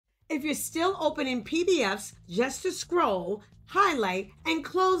If you're still opening PDFs just to scroll, highlight, and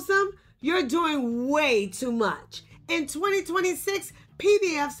close them, you're doing way too much. In 2026,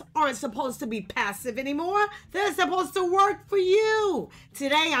 PDFs aren't supposed to be passive anymore. They're supposed to work for you.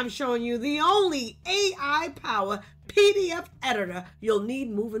 Today, I'm showing you the only AI-powered PDF editor you'll need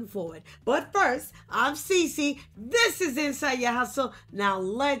moving forward. But first, I'm CeCe. This is Inside Your Hustle. Now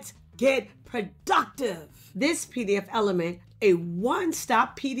let's get productive. This PDFelement, a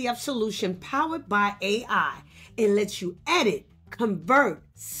one-stop PDF solution powered by AI. It lets you edit, convert,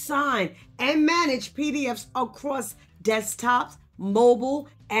 sign, and manage PDFs across desktops, mobile,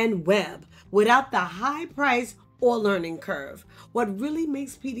 and web without the high price or learning curve. What really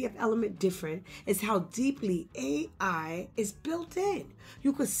makes PDFelement different is how deeply AI is built in.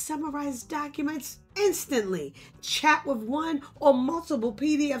 You could summarize documents instantly, chat with one or multiple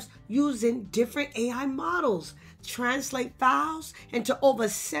PDFs using different AI models, translate files into over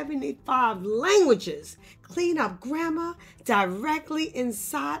 75 languages, clean up grammar directly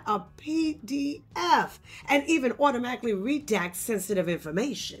inside a PDF, and even automatically redact sensitive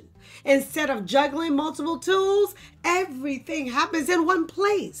information. Instead of juggling multiple tools, everything happens in one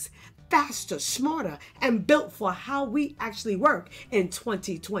place. Faster, smarter, and built for how we actually work in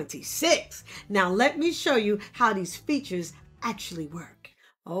 2026. Now let me show you how these features actually work.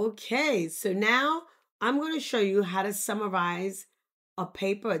 Okay, so now I'm going to show you how to summarize a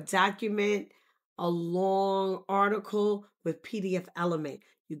paper, a document, a long article with PDFelement.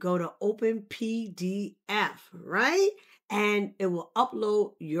 You go to Open PDF, right? And it will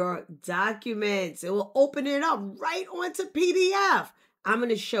upload your documents. It will open it up right onto PDF. I'm going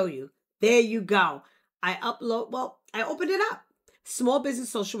to show you. There you go. I opened it up. Small business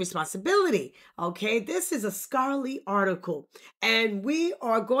social responsibility. Okay, this is a scholarly article, and we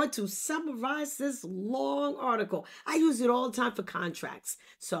are going to summarize this long article. I use it all the time for contracts,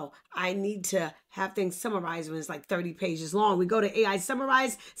 so I need to have things summarized when it's like 30 pages long. We go to AI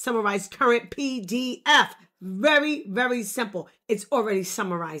summarize current PDF. Very, very simple. It's already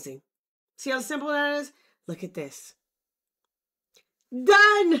summarizing. See how simple that is? Look at this.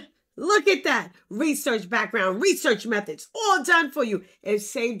 Done. Look at that. Research background, research methods, all done for you. It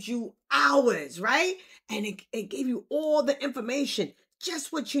saved you hours, right? And it gave you all the information,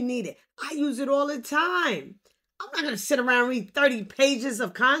 just what you needed. I use it all the time. I'm not going to sit around and read 30 pages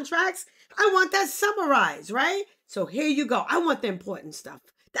of contracts. I want that summarized, right? So here you go. I want the important stuff.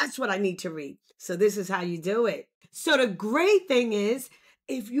 That's what I need to read. So this is how you do it. So the great thing is,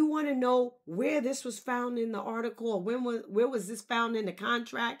 if you want to know where this was found in the article or where was this found in the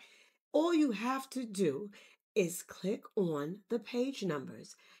contract, all you have to do is click on the page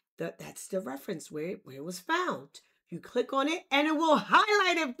numbers. That's the reference where it was found. You click on it and it will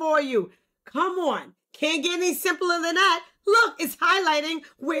highlight it for you. Come on. Can't get any simpler than that. Look, it's highlighting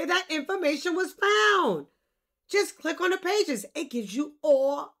where that information was found. Just click on the pages. It gives you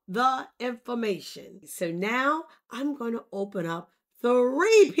all the information. So now I'm going to open up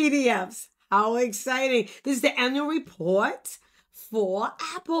 3 PDFs. How exciting. This is the annual report for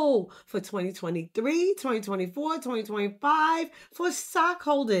Apple for 2023, 2024, 2025 for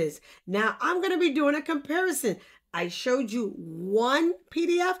stockholders. Now I'm going to be doing a comparison. I showed you 1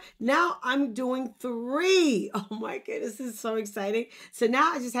 PDF. Now I'm doing 3. Oh my goodness, this is so exciting. So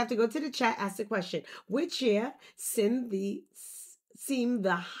now I just have to go to the chat, ask the question, which year seemed the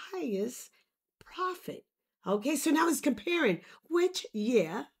highest profit? Okay, so now it's comparing which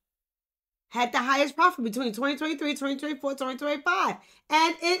year had the highest profit between 2023, 2024, 2025.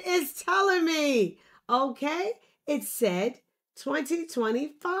 And it is telling me, okay, it said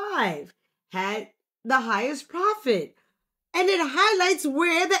 2025 had the highest profit. And it highlights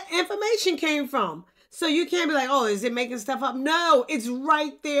where the information came from. So you can't be like, oh, is it making stuff up? No, it's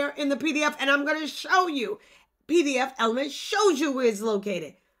right there in the PDF. And I'm going to show you. PDFelement shows you where it's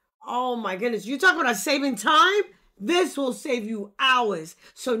located. Oh my goodness. You're talking about saving time? This will save you hours.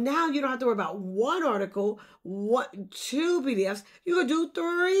 So now you don't have to worry about 1 article, 2 PDFs. You can do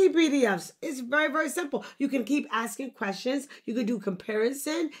 3 PDFs. It's very, very simple. You can keep asking questions. You can do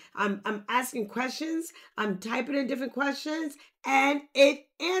comparison. I'm asking questions. I'm typing in different questions and it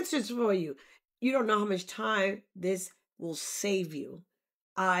answers for you. You don't know how much time this will save you.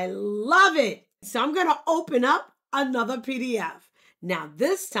 I love it. So I'm going to open up another PDF. Now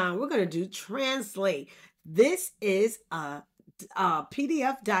this time we're going to do translate. This is a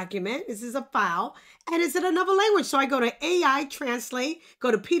PDF document. This is a file, and it's in another language. So I go to AI Translate, go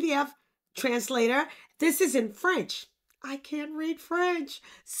to PDF Translator. This is in French. I can't read French.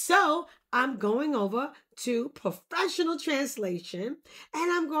 So I'm going over to Professional Translation,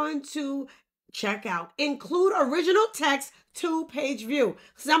 and I'm going to check out. Include original text, 2-page view.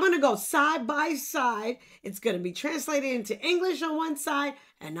 So I'm going to go side by side. It's going to be translated into English on one side,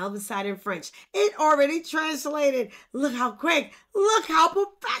 another side in French. It already translated. Look how quick. Look how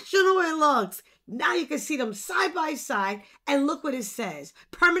professional it looks. Now you can see them side by side, and look what it says.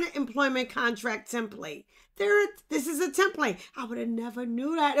 Permanent employment contract template. This is a template. I would have never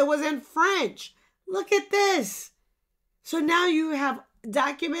knew that. It was in French. Look at this. So now you have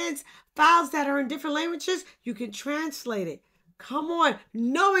documents, files that are in different languages. You can translate it. Come on.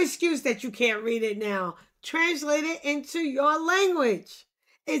 No excuse that you can't read it now. Translate it into your language.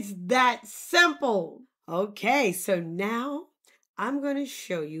 It's that simple. Okay, so now I'm going to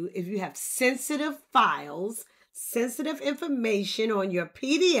show you if you have sensitive files, sensitive information on your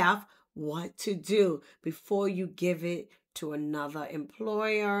PDF, what to do before you give it to another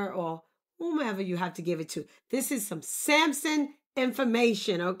employer or whomever you have to give it to. This is some Samson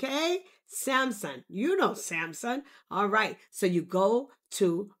information, okay? Samson, you know Samson. All right, so you go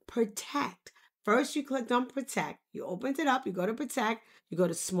to Protect. First, you clicked on Protect. You opened it up. You go to Protect. You go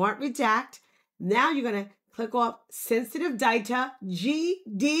to Smart Redact. Now you're going to click off Sensitive Data,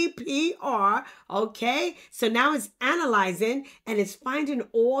 GDPR, okay? So now it's analyzing and it's finding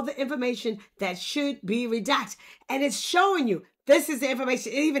all the information that should be redacted. And it's showing you this is the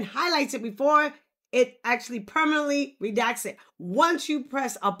information. It even highlights it before it actually permanently redacts it. Once you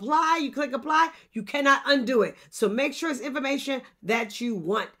press apply, you click apply, you cannot undo it. So make sure it's information that you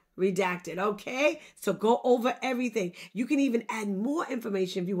want redacted, okay? So go over everything. You can even add more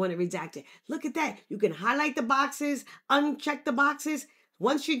information if you want it redacted. Look at that. You can highlight the boxes, uncheck the boxes.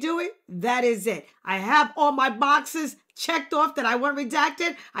 Once you do it, that is it. I have all my boxes checked off that I want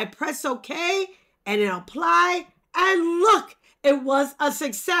redacted. I press okay and then apply, and look, it was a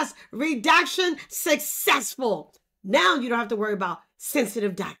success. Redaction successful. Now you don't have to worry about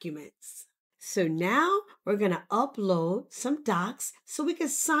sensitive documents. So now we're going to upload some docs so we can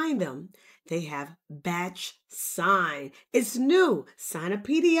sign them. They have batch sign. It's new. Sign a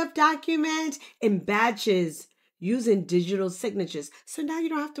PDF document in batches using digital signatures. So now you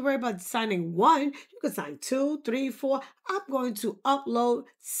don't have to worry about signing one. You can sign 2, 3, 4. I'm going to upload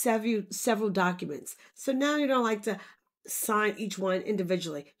several documents. So now you don't like to sign each one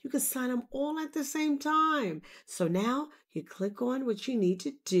individually. You can sign them all at the same time. So now you click on what you need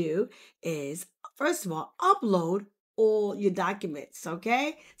to do is, first of all, upload all your documents,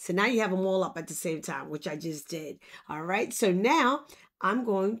 okay? So now you have them all up at the same time, which I just did. All right, so now I'm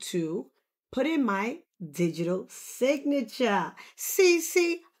going to put in my digital signature.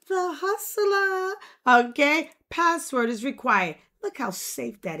 CeCe the Hustler, okay? Password is required. Look how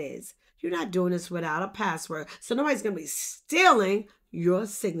safe that is. You're not doing this without a password, so nobody's going to be stealing your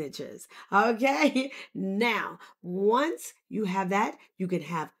signatures, okay? Now, once you have that, you can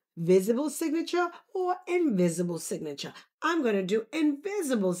have visible signature or invisible signature. I'm going to do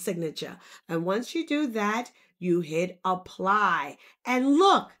invisible signature. And once you do that, you hit apply. And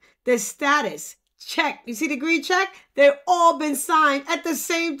look, the status, check. You see the green check? They've all been signed at the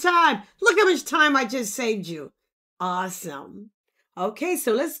same time. Look how much time I just saved you. Awesome. Okay,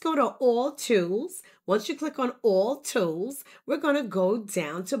 so let's go to All Tools. Once you click on All Tools, we're going to go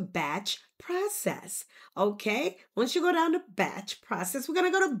down to Batch Process. Okay, once you go down to Batch Process, we're going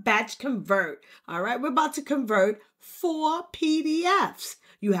to go to Batch Convert. All right, we're about to convert 4 PDFs.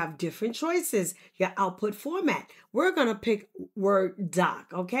 You have different choices, your output format. We're going to pick Word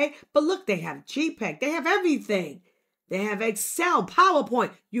Doc, okay? But look, they have JPEG. They have everything. They have Excel,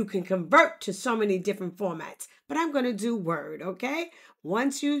 PowerPoint. You can convert to so many different formats. But I'm going to do Word, okay?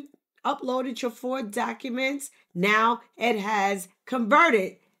 Once you uploaded your 4 documents, now it has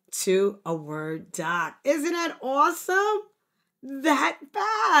converted to a Word doc. Isn't that awesome? That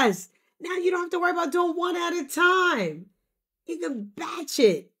fast. Now you don't have to worry about doing one at a time. You can batch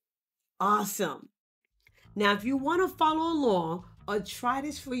it. Awesome. Now, if you want to follow along or try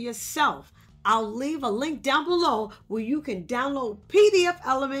this for yourself, I'll leave a link down below where you can download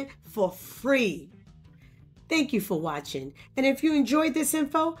PDFelement for free. Thank you for watching. And if you enjoyed this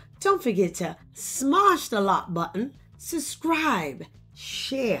info, don't forget to smash the like button, subscribe,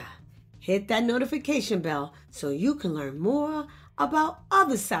 share, hit that notification bell so you can learn more about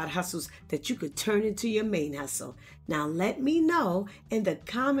other side hustles that you could turn into your main hustle. Now let me know in the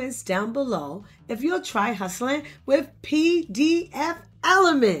comments down below if you'll try hustling with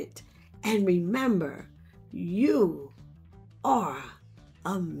PDFelement. And remember, you are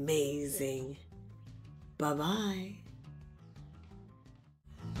amazing. Bye-bye.